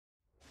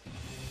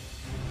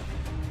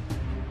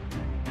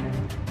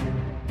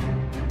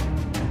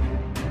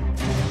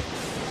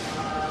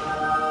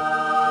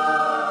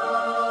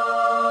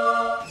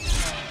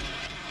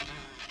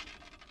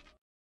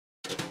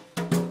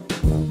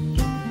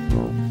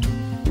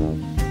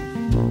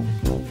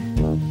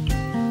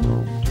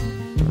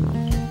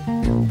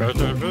Well,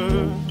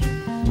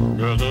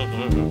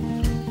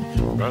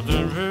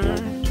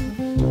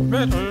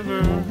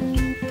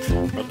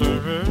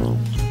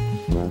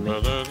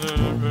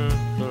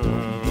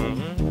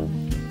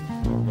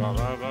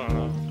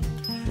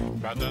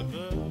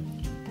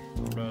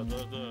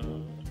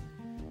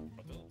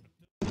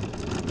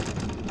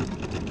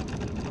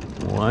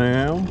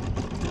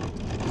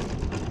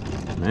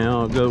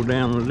 now I'll go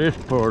down to this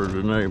part of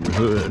the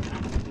neighborhood.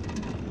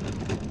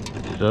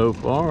 So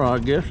far, I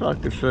guess I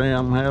could say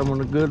I'm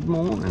having a good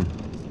morning.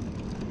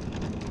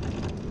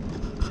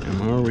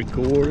 Am I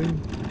recording?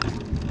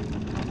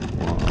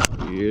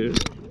 Why, yes.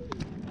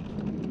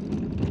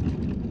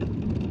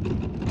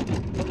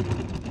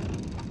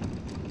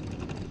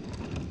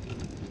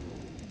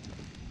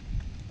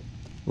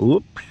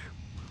 Whoops.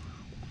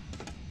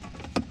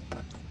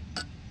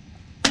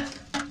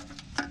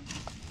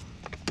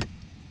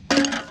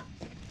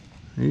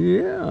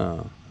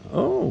 Yeah.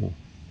 Oh.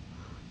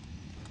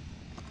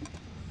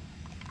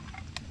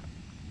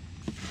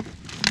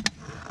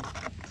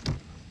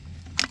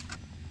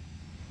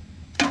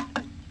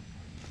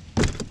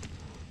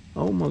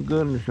 Oh my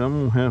goodness,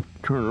 I'm gonna have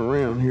to turn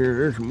around here.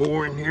 There's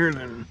more in here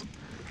than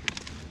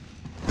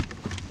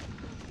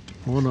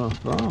what I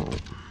thought.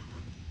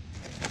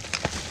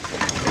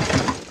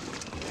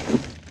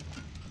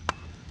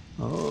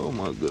 Oh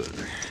my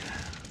goodness.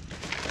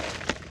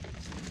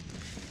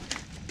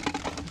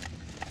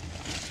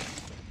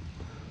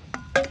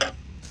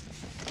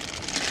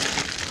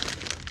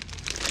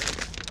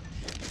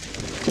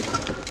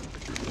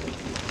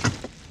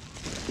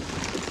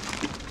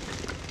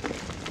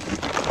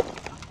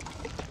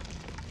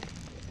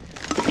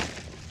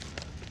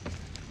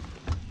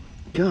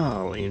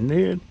 Golly,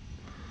 Ned.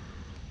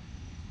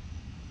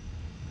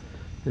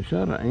 Is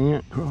that an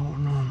ant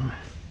crawling on me?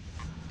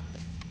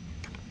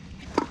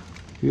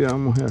 Yeah,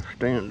 I'm gonna have to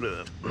stand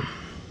up.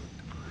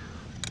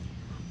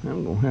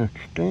 I'm gonna have to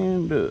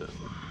stand up.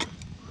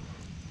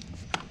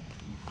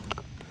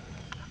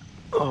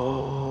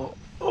 Oh,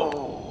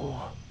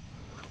 oh.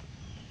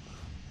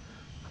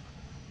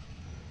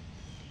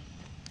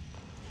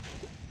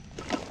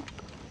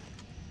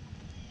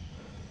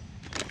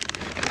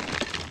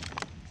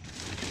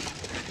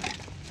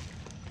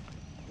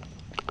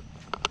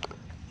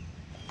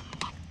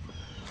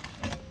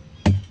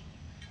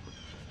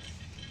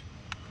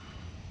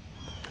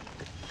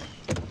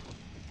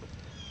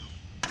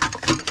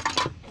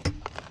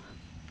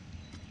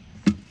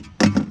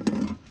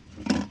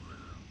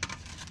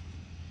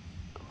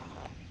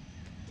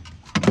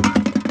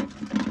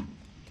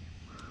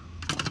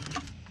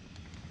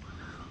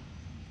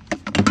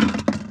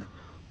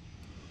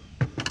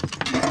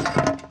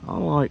 I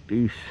like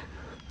these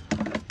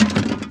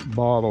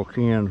bottle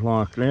cans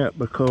like that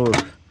because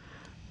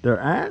they're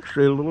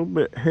actually a little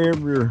bit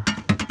heavier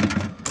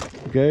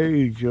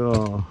gauge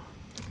aluminum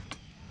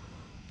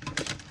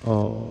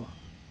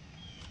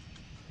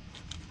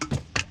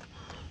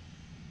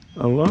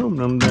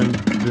than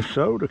the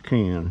soda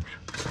cans,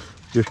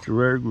 just the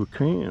regular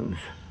cans.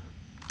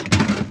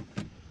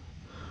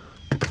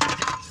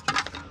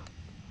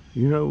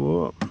 You know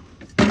what?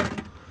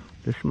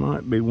 This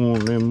might be one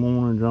of them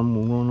mornings I'm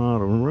gonna run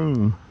out of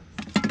room.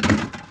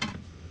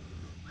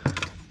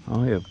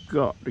 I have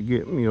got to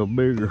get me a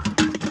bigger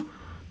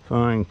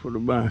thing for the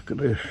back of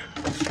this.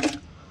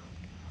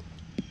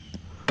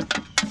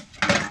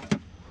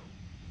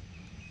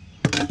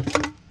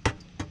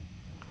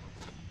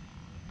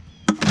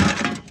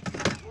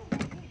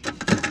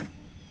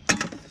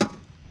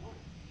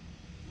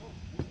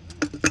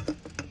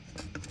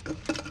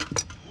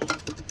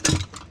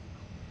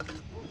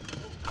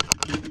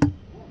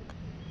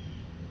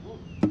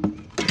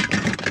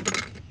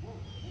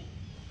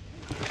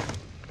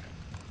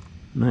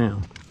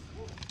 Now,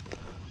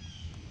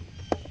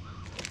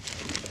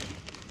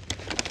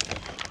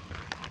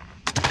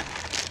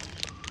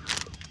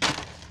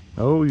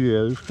 oh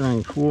yeah, this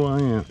thing's full of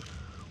ants.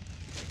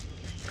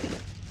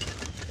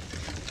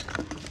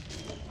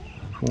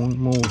 One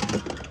more.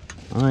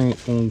 I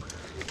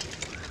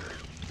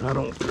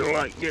don't feel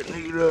like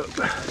getting eat up.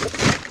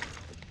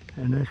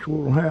 And that's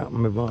what'll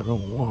happen if I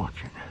don't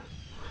watch it.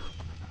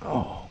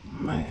 Oh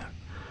man,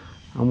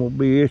 I'm gonna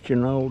be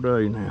itching all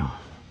day now.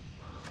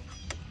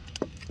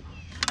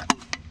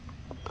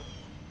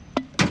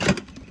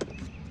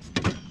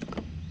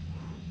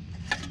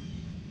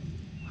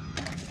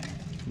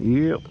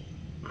 Yep.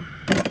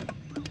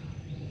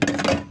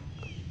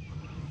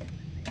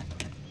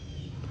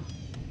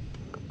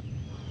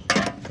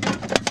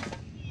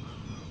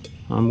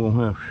 I'm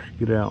gonna have to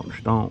get out and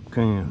stomp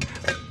cans.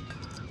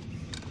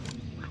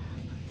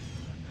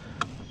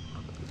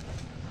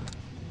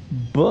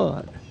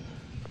 But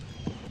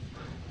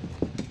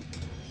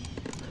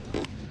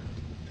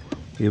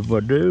if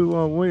I do,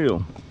 I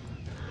will.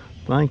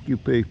 Thank you,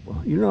 people.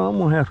 You know, I'm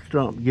gonna have to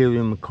stop and give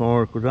them a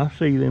card because I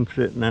see them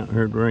sitting out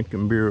here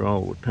drinking beer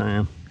all the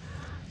time.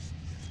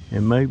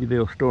 And maybe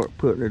they'll start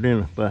putting it in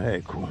a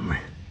bag for me.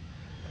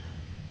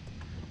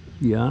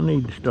 Yeah, I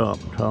need to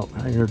stop and talk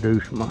and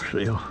introduce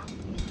myself.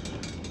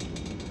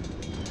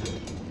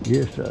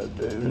 Yes, I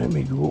do. Let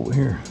me go over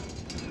here.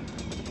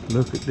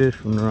 Look at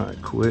this one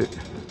right quick.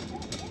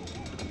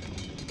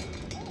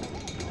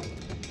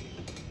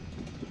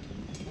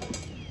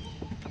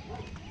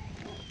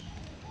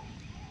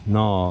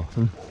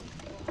 Nothing.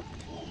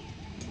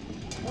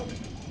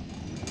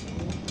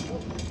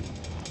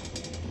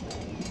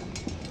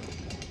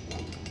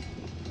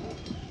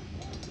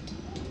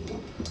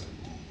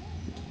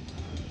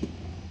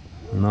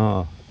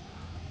 No.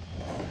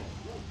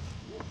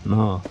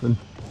 Nothing.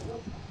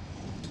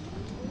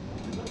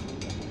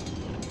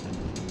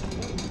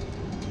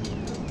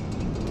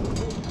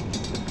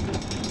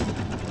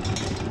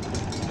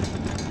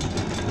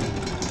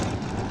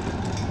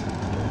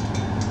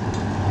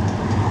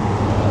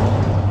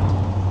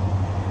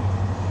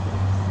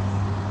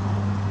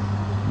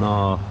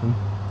 Nothing.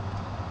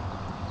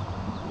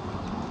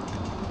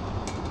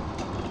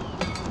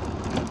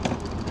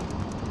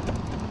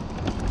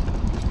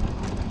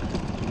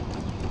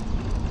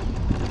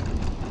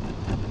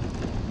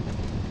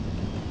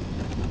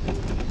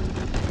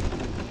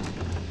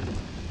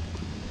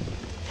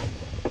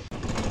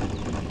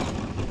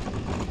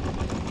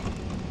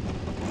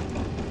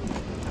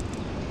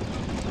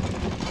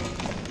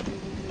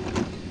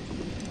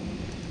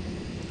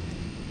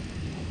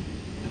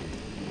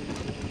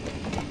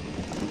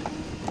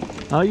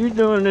 How you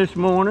doing this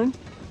morning?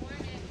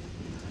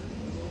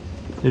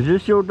 Is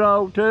this your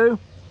dog too?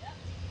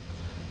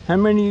 How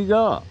many you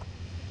got?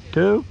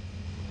 Two?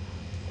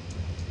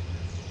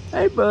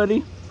 Hey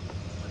buddy.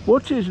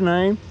 What's his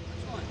name?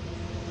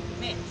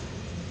 Mitch.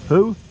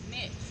 Who?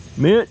 Mitch.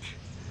 Mitch?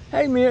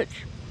 Hey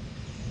Mitch.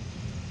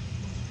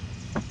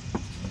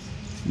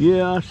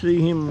 Yeah, I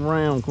see him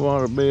around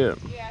quite a bit.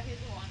 Yeah, he's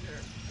a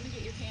wanderer. Let me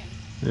get your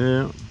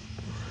cans.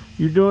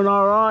 Yeah. You doing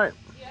all right?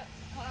 Yep.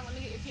 Hold on, let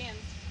me get your cans.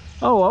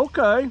 Oh, okay.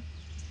 Come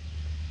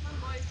on,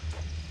 boys.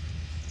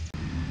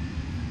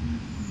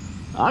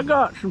 I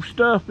got some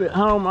stuff at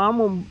home. I'm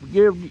gonna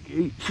give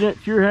you,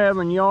 since you're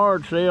having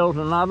yard sales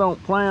and I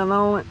don't plan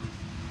on it.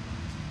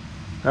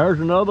 There's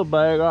another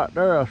bag out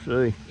there I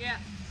see. Yeah,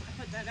 I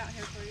put that out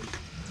here for you.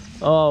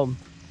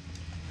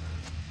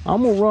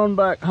 I'm gonna run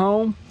back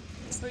home.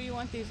 Where do you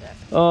want these at?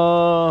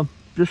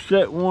 Just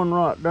set one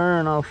right there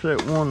and I'll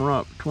set one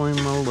right between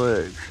my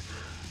legs.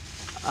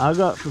 I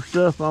got some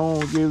stuff I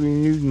want to give you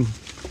and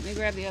Let me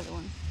grab the other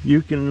one.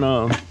 you can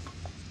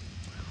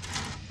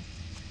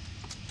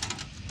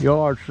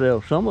yard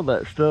sale some of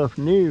that stuff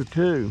new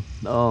too.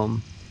 But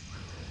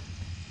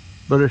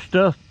it's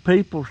stuff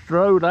people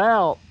throwed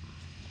out.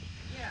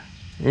 Yeah.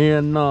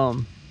 And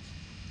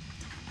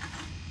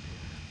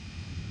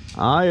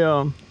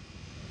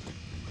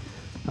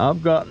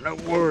I've got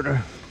nowhere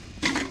to.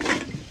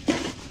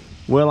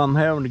 Well, I'm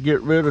having to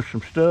get rid of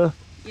some stuff.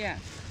 Yeah.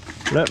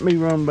 Let me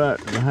run back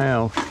to the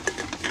house.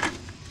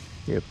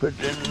 Yeah, put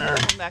it in there.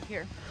 Come back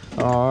here.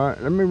 All right,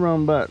 let me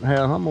run back to the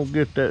house. I'm gonna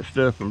get that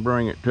stuff and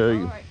bring it to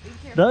you. All right, be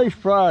careful. Today's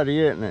Friday,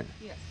 isn't it?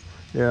 Yes.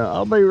 Yeah,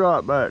 I'll be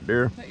right back,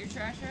 dear. Put your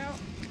trash out.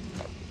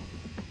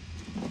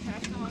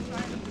 Trash no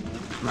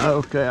outside.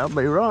 Okay, I'll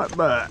be right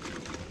back.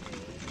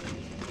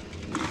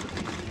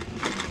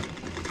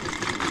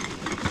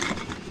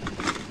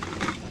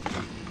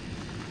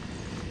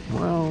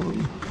 Well,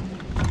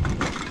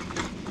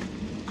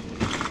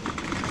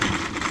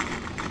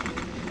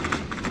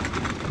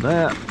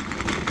 that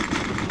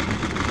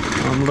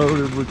I'm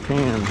loaded with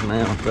cans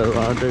now, so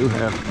I do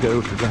have to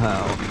go to the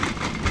house.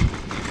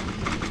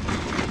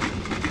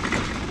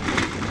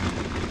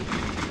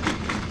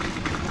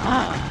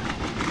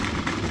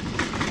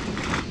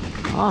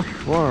 I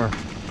swear,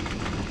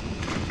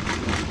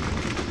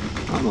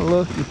 I'm a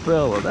lucky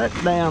fella. That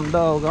damn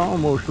dog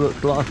almost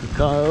looks like a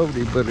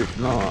coyote, but it's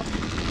not.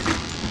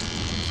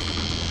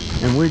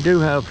 And we do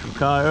have some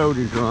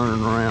coyotes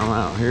running around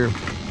out here.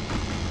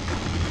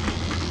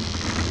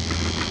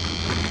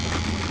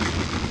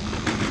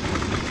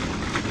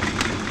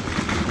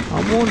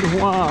 I wonder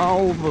why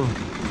all of a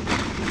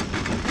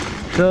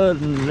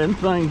sudden them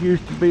things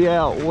used to be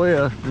out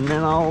west, and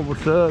then all of a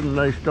sudden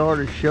they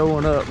started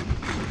showing up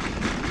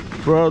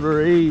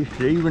further east,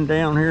 even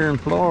down here in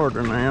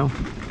Florida now.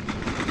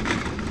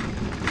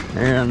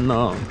 And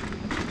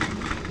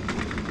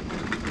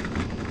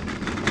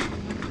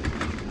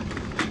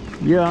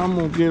yeah, I'm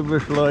gonna give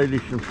this lady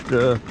some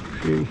stuff.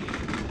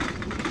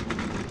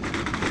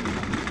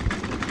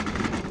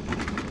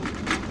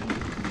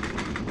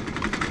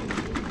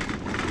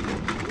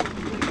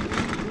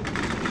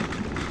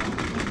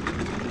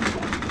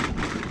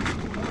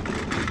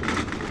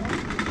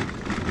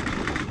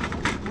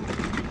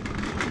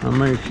 I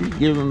mean, she's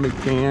giving me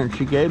cans.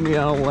 She gave me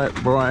all that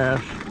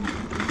brass.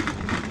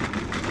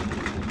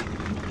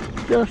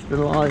 Just a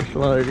nice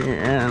lady,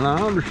 and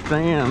I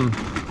understand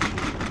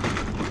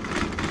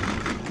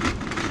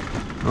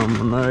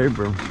from a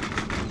neighbor.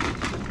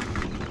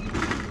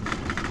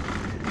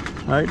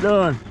 How you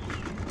doing?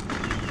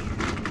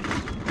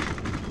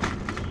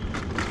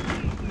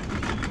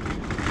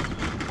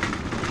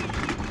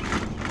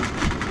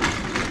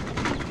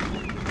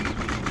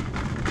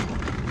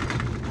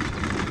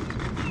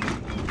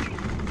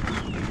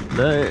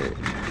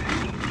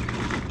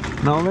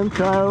 No, them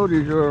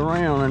coyotes are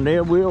around, and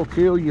they will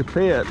kill your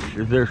pets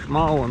if they're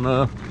small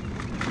enough.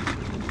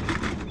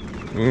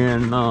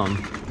 And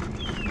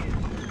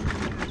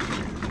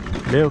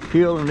they'll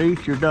kill and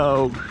eat your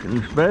dogs,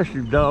 and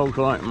especially dogs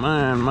like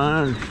mine.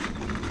 Mine's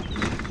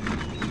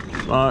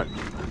like,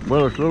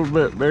 well, it's a little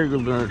bit bigger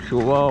than a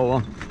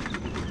Chihuahua,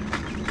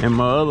 and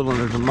my other one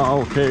is a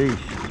Maltese.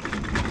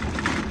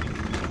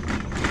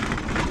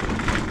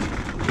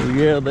 So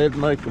yeah, they'd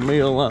make a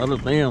meal out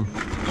of them.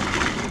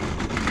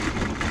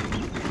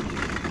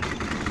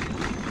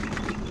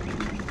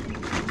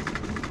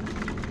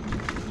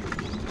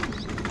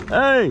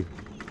 Hey,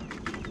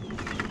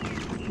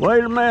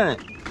 wait a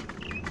minute.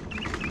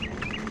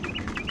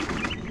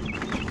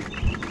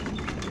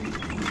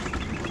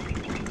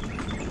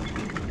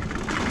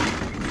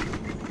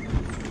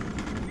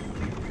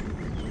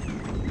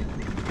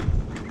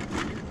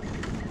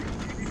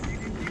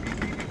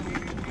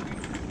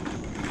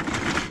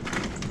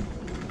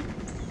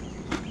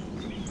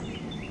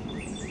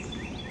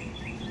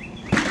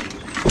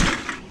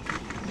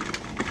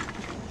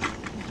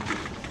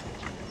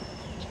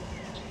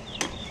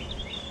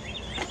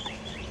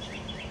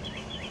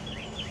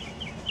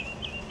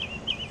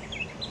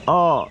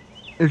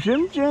 Is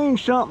them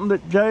jeans something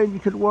that Jaden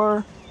could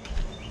wear?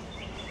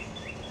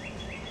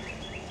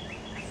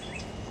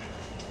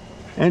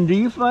 And do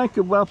you think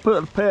if I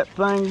put a pet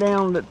thing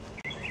down that...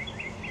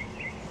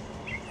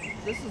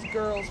 This is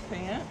girls'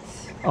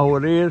 pants. Oh,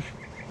 it is?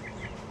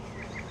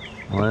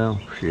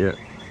 Well, shit.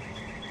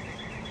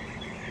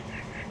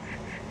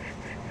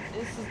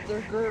 This is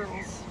their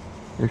girls.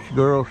 It's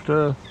girl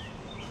stuff?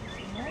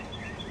 Yep.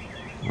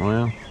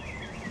 Well.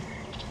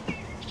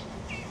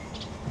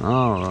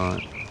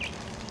 Alright.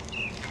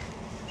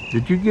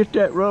 Did you get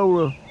that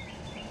roll of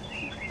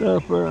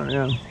stuff there?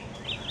 Yeah.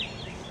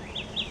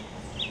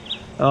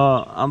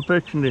 I'm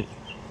fixing it.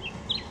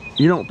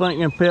 You don't think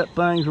them pet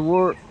things will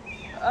work?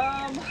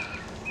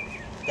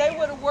 They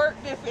would have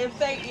worked if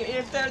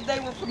they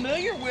were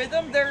familiar with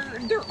them.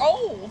 They're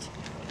old.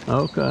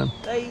 Okay.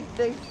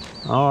 They.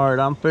 All right,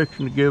 I'm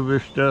fixing to give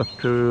this stuff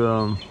to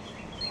a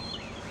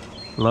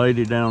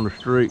lady down the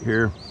street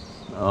here.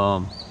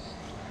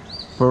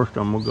 First,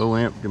 I'm gonna go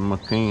empty my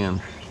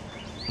cans.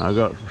 I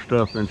got some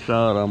stuff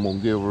inside I'm gonna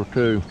give her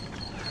too.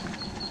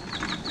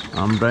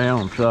 I'm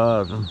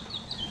downsizing.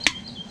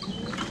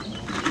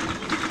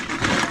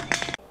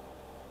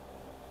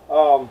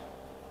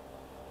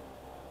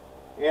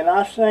 And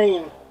I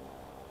seen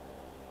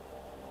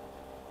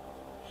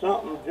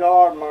something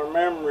jarred my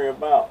memory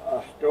about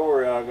a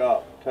story I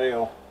got to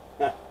tell.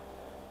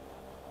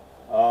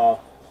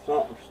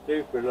 Something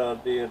stupid I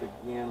did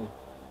again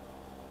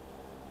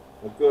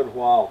a good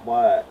while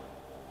back.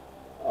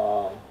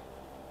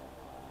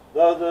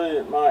 Those of you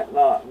that might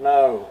not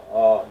know,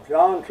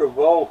 John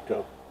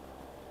Travolta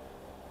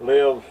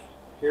lives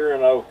here in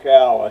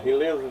Ocala. He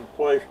lives in a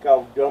place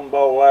called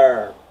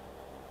DumbAss,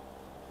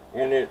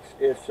 and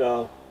it's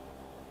a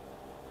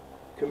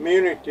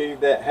community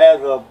that has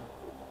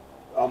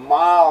a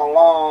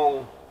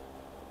mile-long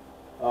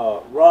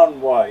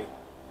runway.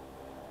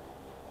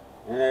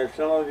 And as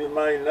some of you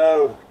may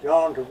know,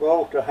 John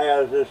Travolta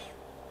has this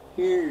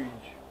huge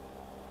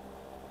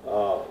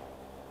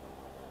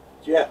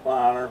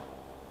jetliner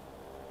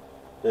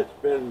that's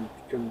been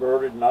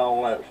converted and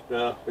all that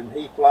stuff, and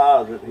he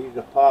flies it. He's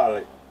a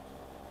pilot.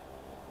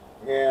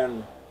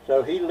 And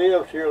so he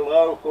lives here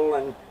local,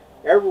 and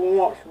every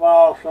once in a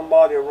while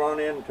somebody will run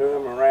into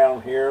him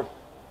around here.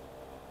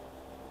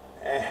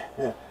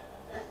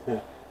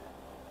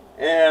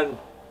 And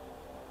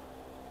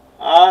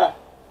I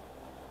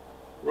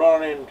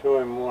run into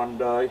him one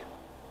day.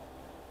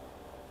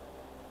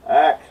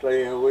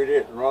 Actually, we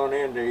didn't run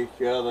into each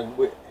other.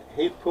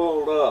 He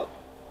pulled up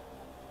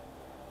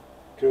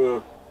to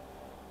a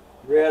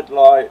red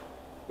light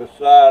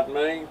beside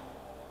me,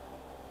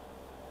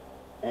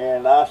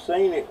 and I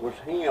seen it was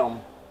him.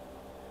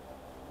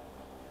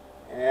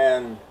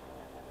 And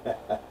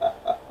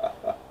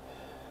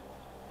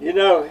you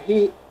know,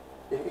 he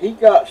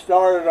got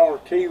started on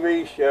a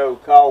TV show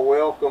called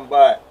Welcome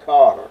Back,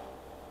 Kotter.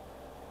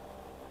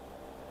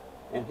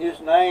 And his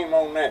name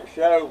on that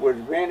show was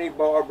Vinnie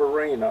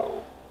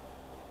Barbarino.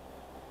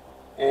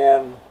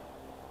 And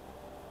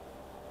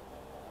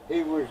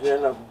he was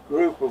in a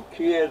group of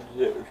kids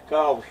that was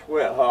called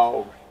Sweat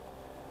Hogs.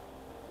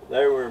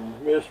 They were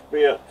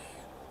misfits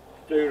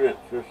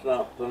students or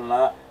something.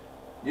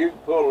 You can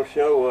pull the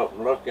show up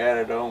and look at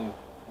it on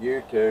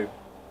YouTube.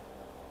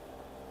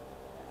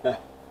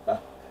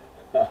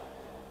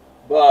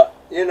 But,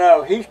 you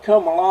know, he's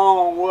come a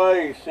long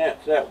way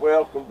since that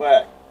Welcome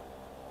Back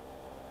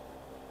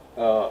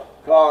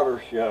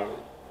Kotter show.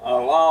 A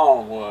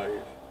long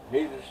ways.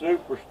 He's a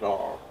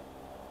superstar.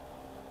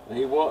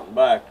 He wasn't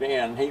back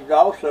then. He's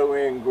also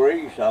in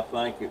Greece, I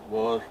think it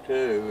was,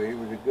 too. He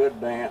was a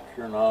good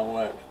dancer and all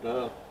that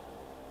stuff.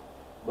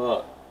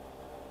 But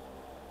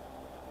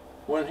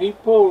when he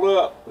pulled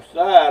up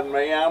beside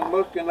me, I'm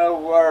looking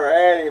over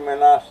at him,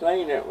 and I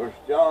seen it was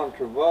John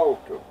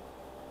Travolta.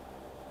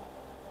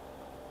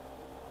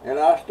 and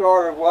I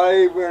started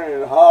waving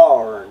and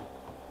hollering.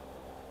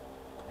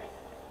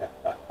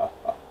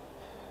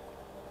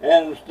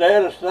 And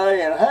instead of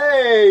saying,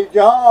 "Hey,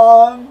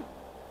 John,"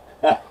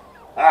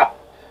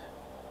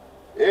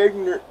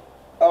 ignorant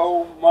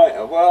old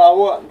man. Well, I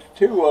wasn't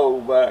too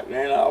old back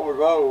then. I was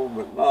old,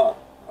 but not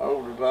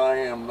old as I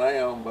am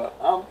now. But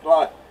I'm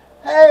like,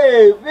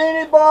 "Hey,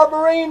 Vinnie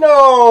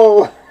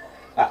Barbarino."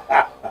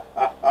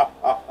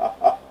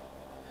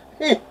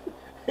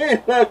 he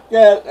looked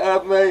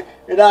at me,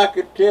 and I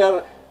could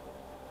tell.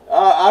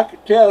 I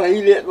could tell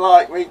he didn't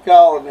like me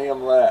calling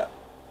him that.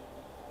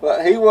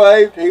 But he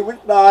waved. He was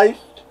nice.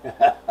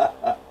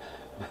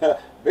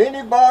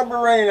 Vinnie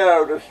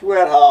Barbarino, the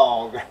sweat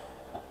hog.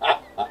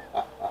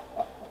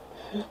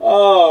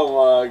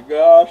 Oh my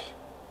gosh.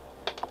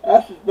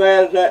 That's as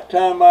bad as that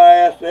time I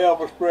asked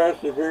Elvis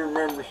Presley if he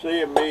remembered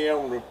seeing me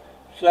on the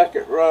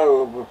second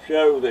row of a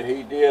show that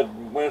he did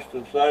in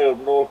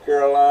Winston-Salem, North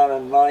Carolina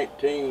in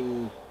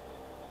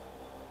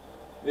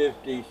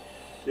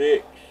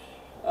 1956,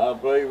 I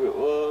believe it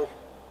was.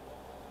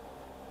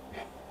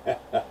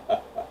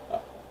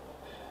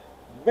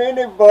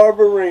 Vinnie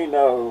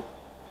Barbarino.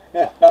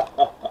 Yeah,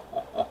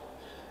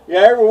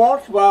 every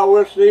once in a while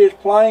we'll see his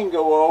plane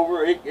go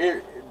over.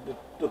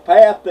 The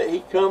path that he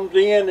comes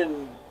in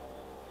and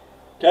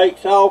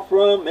takes off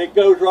from, it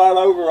goes right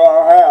over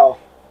our house.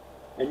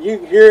 And you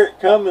can hear it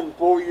coming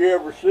before you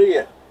ever see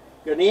it.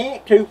 Because he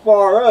ain't too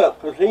far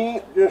up, because he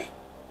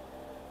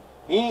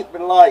ain't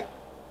been like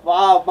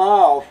 5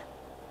 miles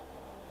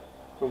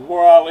from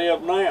where I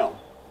live now.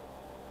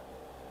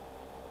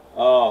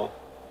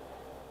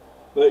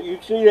 But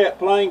you see that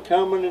plane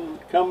coming in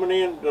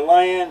to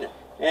land,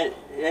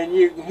 and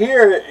you can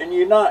hear it, and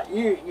you're not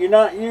used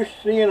to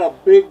seeing a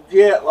big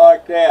jet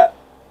like that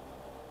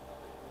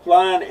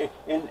flying,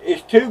 and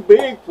it's too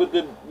big for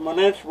the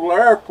municipal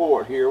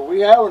airport here. We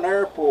have an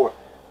airport,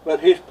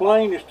 but his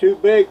plane is too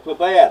big for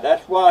that.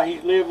 That's why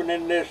he's living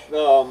in this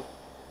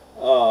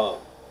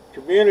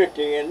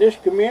community, and this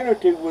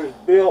community was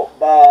built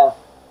by,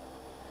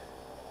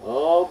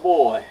 oh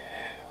boy,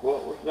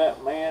 what was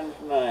that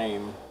man's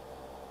name?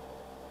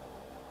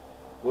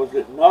 Was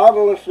it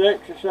Nautilus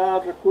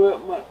Exercise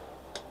Equipment?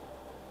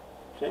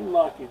 Seemed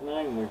like his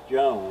name was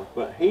Jones,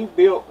 but he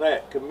built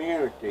that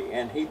community,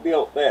 and he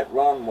built that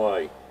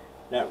runway.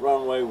 That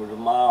runway was a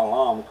mile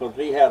long because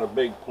he had a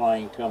big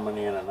plane coming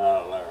in and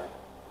out of there.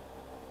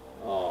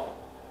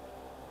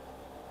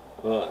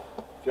 But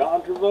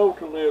John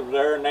Travolta lives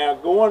there. Now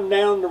going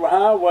down the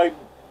highway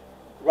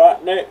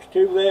right next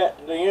to that,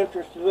 to the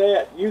entrance to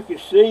that, you can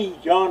see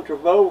John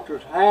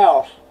Travolta's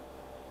house.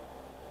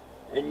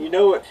 And you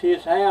know it's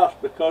his house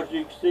because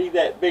you can see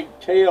that big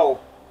tail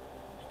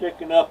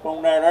sticking up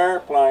on that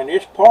airplane.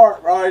 It's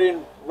parked right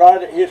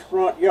at his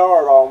front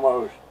yard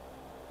almost.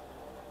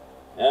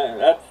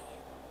 That's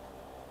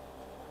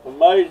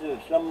amazing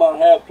that somebody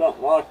have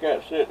something like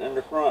that sitting in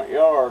the front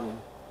yard.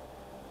 And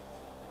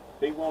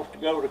if he wants to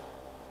go to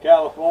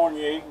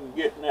California, he can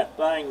get in that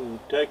thing and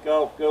take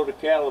off, go to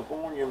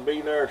California, and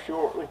be there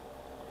shortly.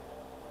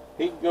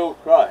 He can go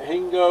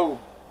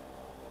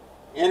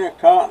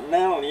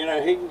intercontinental, you know,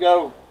 he can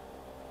go,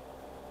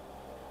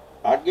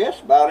 I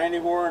guess, about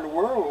anywhere in the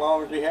world as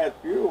long as he had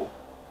fuel.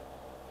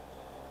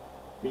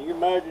 Can you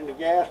imagine the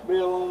gas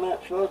bill on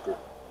that sucker?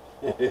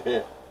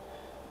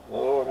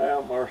 Lord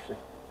have mercy.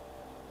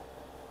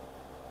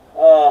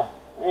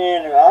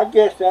 Anyway, I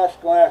guess that's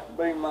going to have to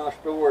be my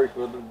story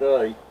for the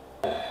day.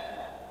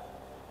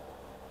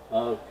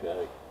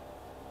 Okay.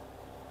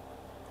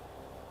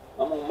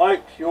 I'm going to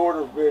make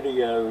shorter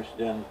videos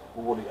than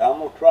 40. I'm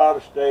going to try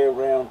to stay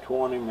around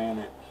 20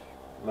 minutes,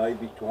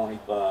 maybe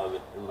 25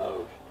 at the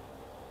most.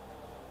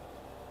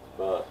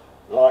 But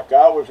like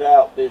I was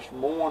out this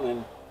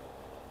morning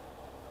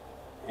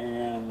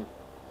and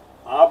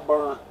I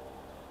burnt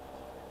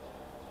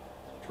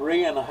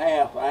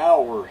 3.5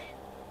 hours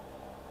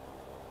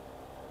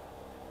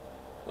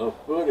of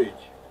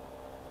footage.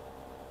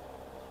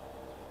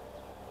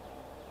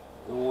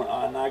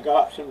 And I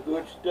got some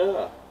good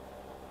stuff.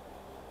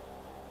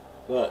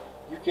 But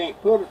you can't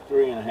put a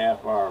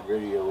 3.5 hour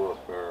video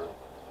up there.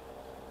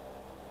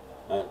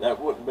 That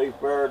wouldn't be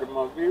fair to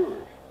my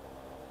viewers.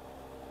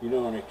 You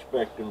don't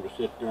expect them to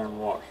sit there and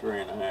watch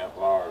 3.5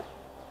 hours.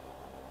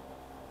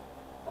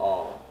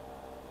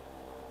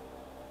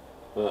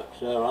 But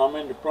so I'm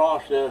in the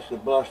process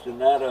of busting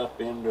that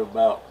up into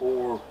about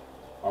 4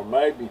 or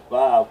maybe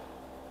 5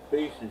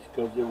 pieces,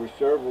 because there were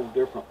several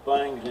different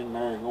things in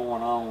there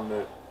going on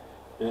that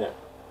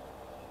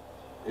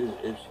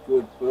is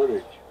good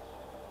footage.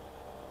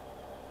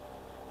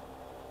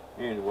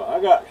 Anyway, I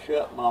got to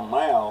shut my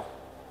mouth,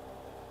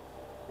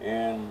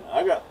 and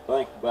I got to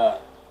think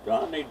about, do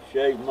I need to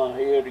shave my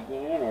head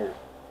again, or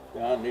do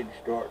I need to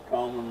start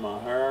combing my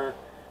hair?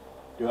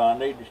 Do I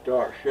need to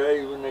start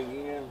shaving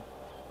again?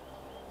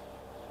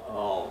 I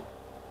don't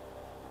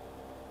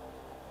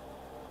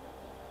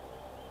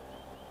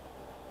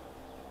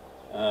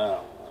know.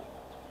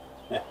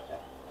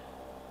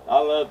 I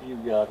love you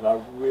guys,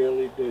 I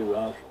really do.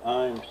 I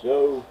am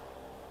so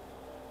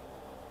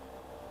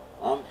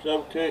I'm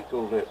so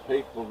tickled that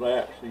people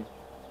actually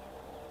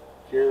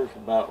cares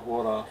about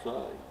what I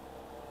say.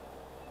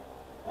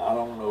 I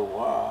don't know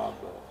why,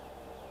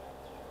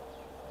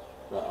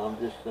 but I'm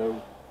just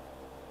so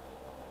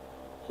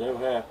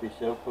happy,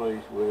 so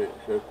pleased with it.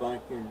 So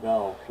thank you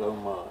all so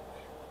much.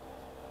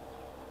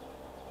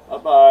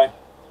 Bye-bye.